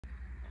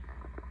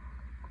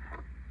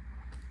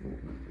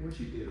what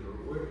you did, bro?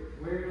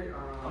 Where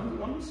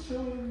I'm just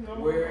chilling. You know,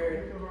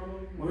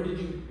 where did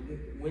you?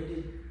 When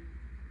did?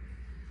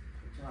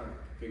 I'm trying to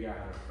figure out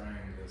how to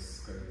frame this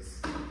because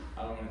I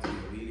don't want it to be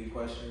a leading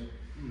question.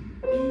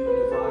 Do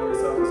you define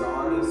yourself as an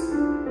artist? Yeah.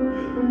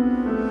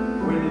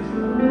 When did you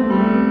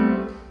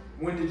know?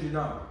 When did you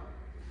know?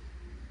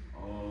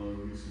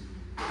 Recently.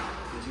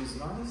 Did you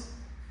an artist?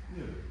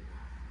 Yeah.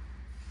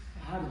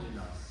 How did you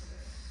know?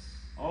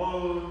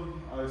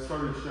 I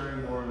started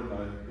sharing more and I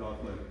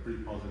got like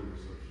pretty positive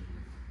reception.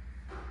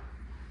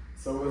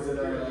 So was it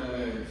a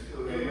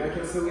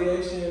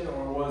reconciliation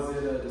or was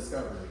it a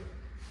discovery?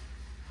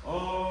 I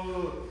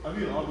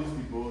mean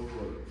obviously both,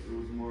 but it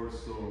was more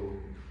so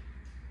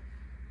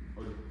a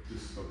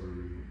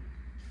discovery.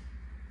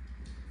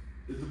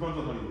 It depends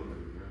on how you look at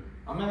it, right?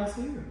 I'm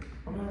asking you.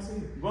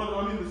 But I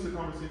mean, it's a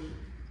conversation.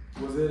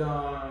 Was it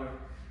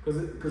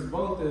because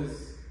both is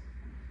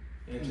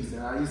interesting.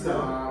 I used to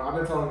I've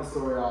been telling the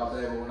story all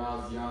day, but when I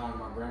was young,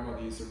 my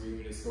grandmother used to read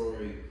me this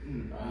story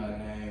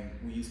named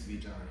 "We Used to Be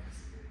Giants."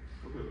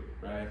 Okay.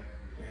 Right,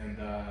 and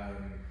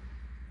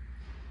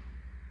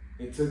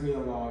it took me a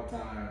long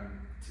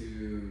time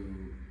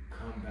to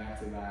come back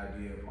to the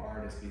idea of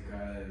artists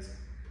because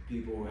I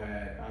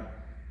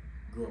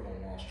grew up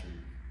on Wall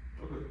Street.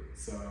 Okay.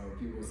 So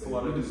people say a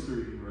lot of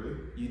history, right?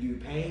 You do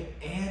paint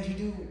and you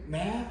do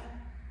math?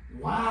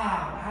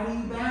 Wow, how do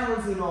you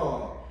balance it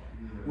all?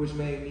 Which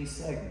made me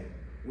segment,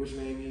 which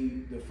made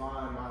me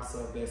define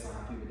myself based on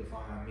how people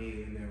define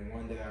me. And then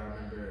one day I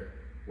remember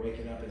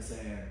waking up and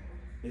saying,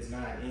 it's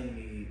not in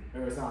me,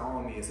 or it's not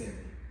on me, it's in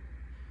me.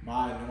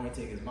 My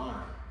anointing is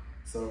mine.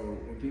 So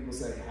when people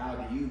say, how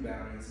do you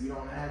balance? You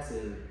don't have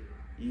to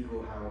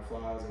eagle how it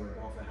flies or a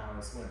dolphin how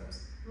it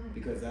swims.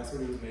 Because that's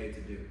what it was made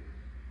to do.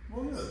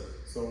 Well, yes.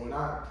 So when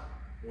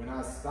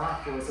I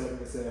stopped for a second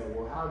and said,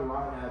 well, how do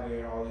I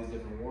navigate all these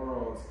different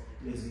worlds?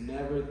 It's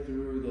never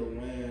through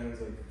the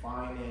lens of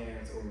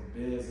finance or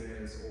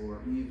business or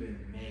even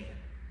man.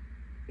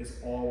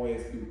 It's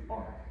always through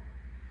art.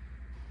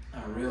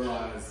 I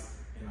realized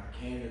and I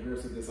came to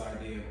grips with this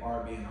idea of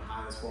art being the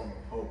highest form of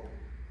hope.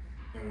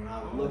 And when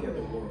I look at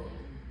the world,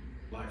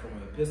 like from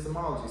an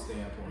epistemology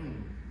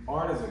standpoint,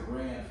 art is a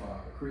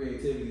grandfather,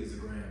 creativity is a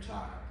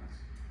grandchild.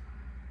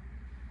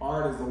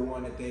 Art is the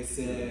one that they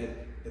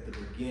said at the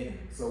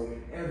beginning. So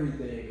when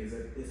everything is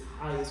at its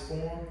highest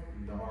form,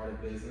 the art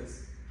of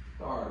business,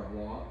 the art of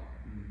law,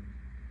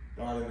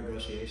 the art of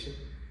negotiation.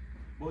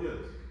 Well,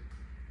 yes.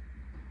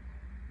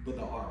 But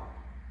the art,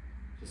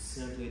 just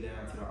simply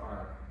down to the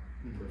art,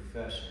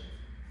 profession,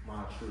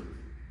 my truth,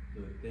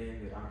 the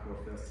thing that I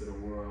profess to the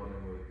world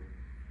and would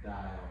die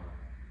on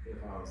if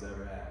I was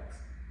ever asked,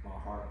 my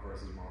heart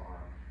versus my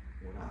art.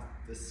 When I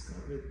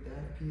discovered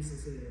that piece and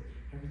said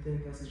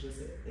everything else is just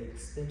an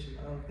extension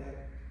of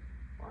that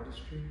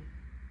artistry.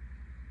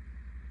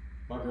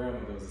 My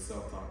grandmother was a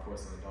self-taught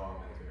porcelain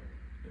doll maker.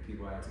 And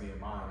people ask me,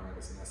 am I an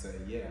artist? And I say,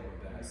 yeah,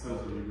 I'm a bad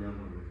sculptor. Your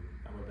grandmother.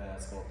 I'm a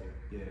bad sculptor,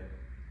 yeah.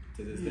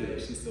 To this day,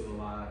 she's still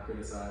alive,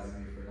 criticizing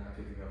me for not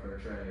picking up her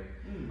trade.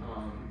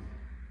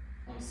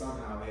 I'm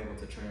somehow able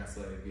to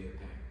translate via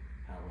paint,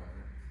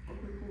 however.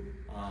 Okay, cool.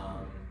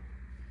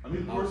 I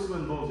mean,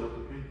 porcelain dolls, you have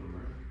to paint them,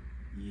 right?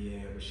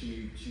 Yeah, but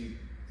she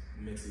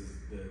mixes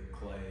the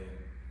clay and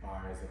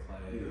fires the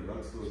clay. Yeah,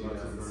 that's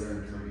the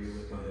surgery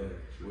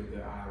with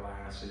the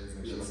eyelashes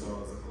and she sews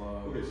the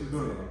clothes. Okay, she's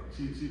doing it.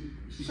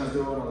 She's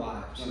doing a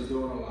lot. She's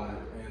doing a lot,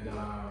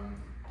 and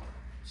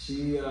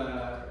she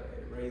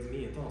raised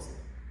me in Tulsa.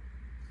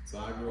 So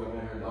I grew up in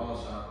her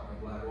doll shop on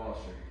Black Wall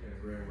Street in the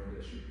Greenwood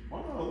district.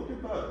 Wow, look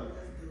at that.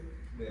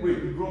 Yeah. Wait,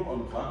 you grew up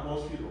on Black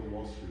Wall Street or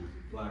Wall Street?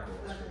 Black Wall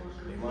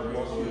Street. Black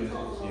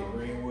Wall Street. In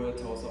Greenwood,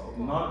 Tulsa,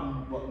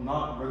 Oklahoma.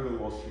 Not regular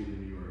Wall Street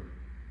in New York.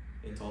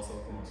 In Tulsa,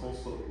 Oklahoma.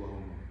 Tulsa,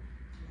 Oklahoma.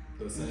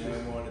 The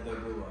same one that they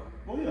blew up.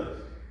 Oh yes.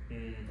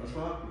 That's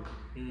what happened.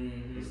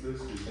 It's this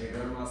street. And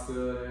grandma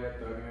stood there,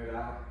 thugging it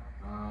out,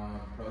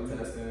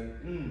 protesting,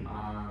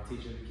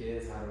 teaching the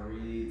kids how to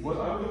read, what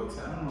I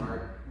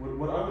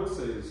would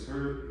say is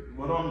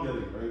what I'm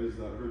getting, right, is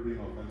that her being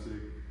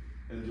authentic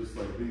and just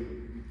like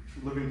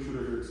living true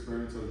to her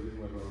experience as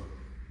being like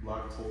a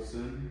Black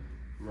Tulsan,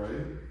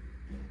 right?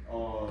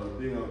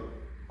 Being an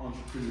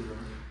entrepreneur,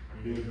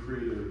 being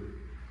creative.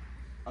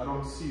 I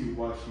don't see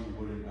why she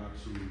wouldn't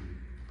actually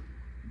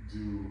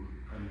do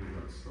any of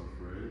that stuff,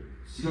 right?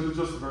 Because it's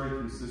just very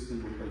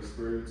consistent with the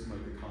experience and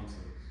like the context.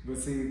 But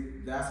see,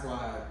 that's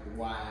why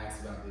I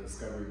asked about the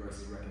discovery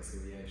versus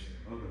reconciliation.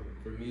 Okay.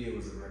 For me, it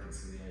was a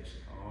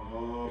reconciliation.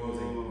 Oh. It was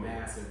a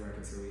massive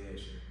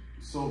reconciliation.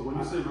 So when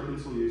you say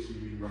reconciliation,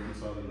 you mean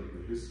reconciling like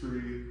the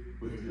history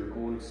with your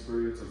own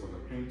experience as like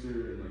a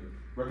painter, and like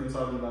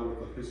reconciling that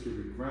with the history of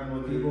your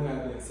grandmother? People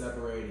have been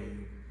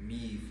separating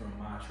me from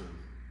my truth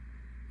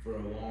for a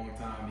long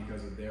time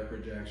because of their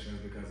projections,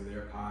 because of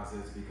their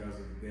posits, because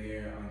of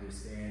their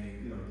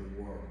understanding of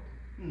the world,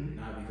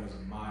 not because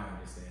of my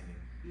understanding.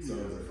 So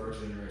as a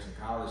first generation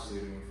college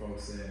student, when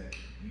folks said,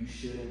 you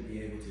shouldn't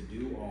be able to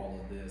do all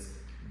of this,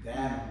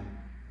 that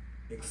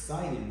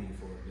excited me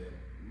for a bit.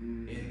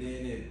 And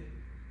then it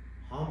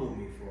humbled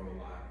me for a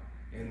lot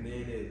And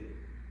then it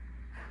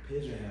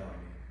pigeonholed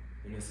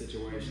me in a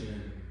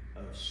situation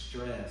of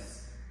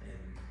stress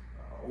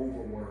and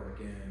overwork.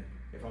 And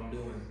if I'm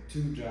doing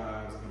 2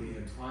 jobs, I'm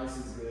being twice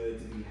as good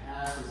to be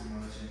half as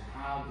much. And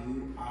how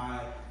do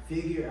I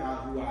figure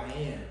out who I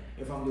am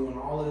if I'm doing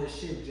all of this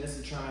shit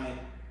just to try and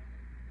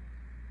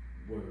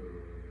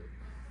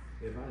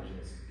if I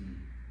just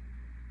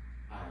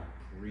I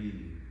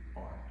breathe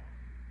art.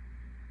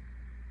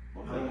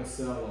 I don't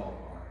sell all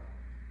art.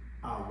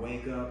 I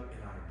wake up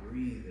and I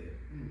breathe it.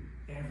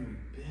 Every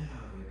bit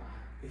of it,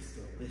 it's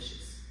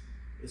delicious.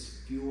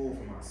 It's fuel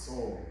for my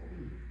soul.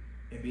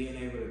 And being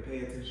able to pay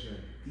attention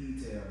to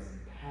details and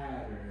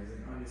patterns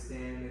and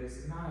understand that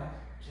it's not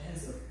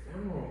just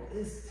ephemeral,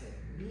 it's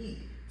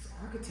technique, it's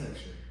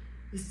architecture,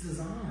 it's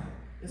design.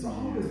 It's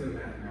always been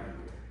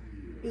mathematical.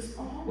 It's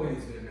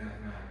always been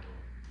mathematical.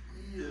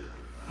 Yeah.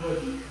 But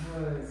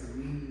because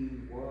we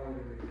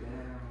watered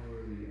down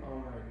where we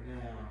are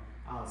now,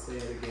 I'll say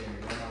it again.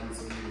 I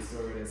used to read a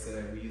story that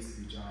said we used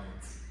to be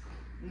giants.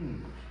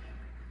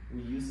 We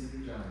used to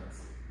be giants.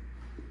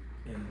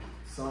 And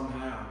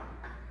somehow,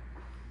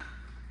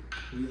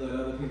 we let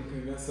other people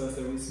convince us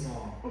that we're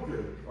small. Okay.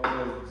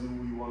 Do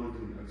we want to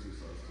do an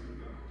exercise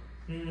today?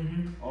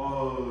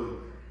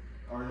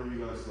 Are any of you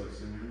guys like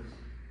singers?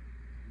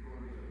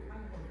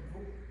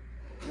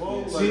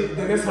 Well, like,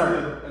 then it's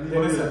her.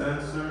 Anybody a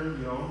dancer,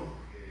 you know?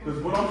 Because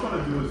what I'm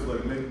trying to do is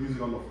like make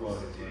music on the fly.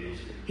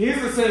 He's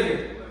a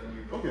singer.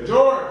 Okay.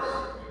 George,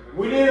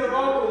 we need a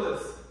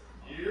vocalist.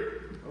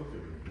 Okay.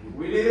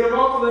 We need a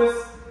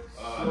vocalist.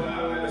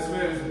 This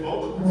man's a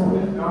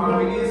vocalist. No,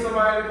 we need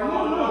somebody to come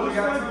on. We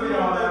got 2 of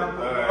y'all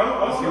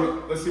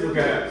now. Let's see what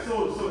guys. So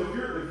if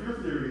your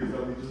theory is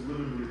that we just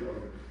literally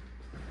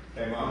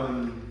Hey,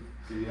 Mom.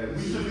 we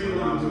should be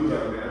able to do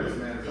that, right?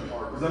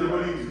 Does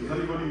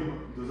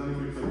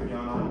anybody play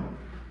piano?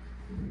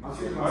 I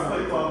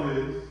play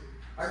claviers.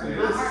 I can do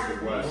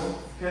West.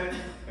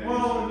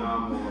 Well,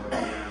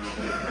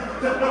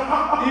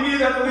 You need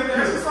that to lead the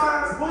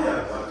exercise? well,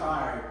 yes.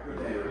 Alright,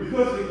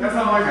 Because that's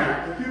how I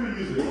got in Cuban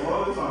music, a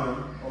lot of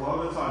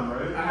the time,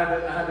 right? I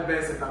had the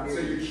basic. So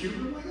you're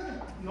Cuban like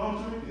that? No, I'm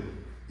Jamaican.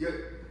 Yeah.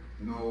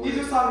 No. He's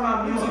just talking about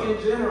music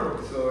in general.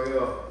 So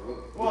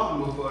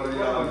what part of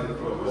y'all? We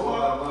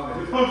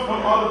come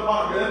from all the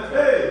pot, man.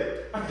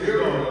 Hey! Here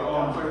we go.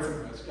 Y'all play too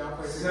much. Y'all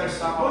play too much.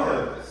 Oh,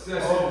 yeah.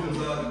 Sessions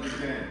of the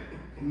weekend.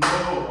 No,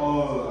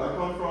 I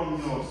come from,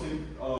 St.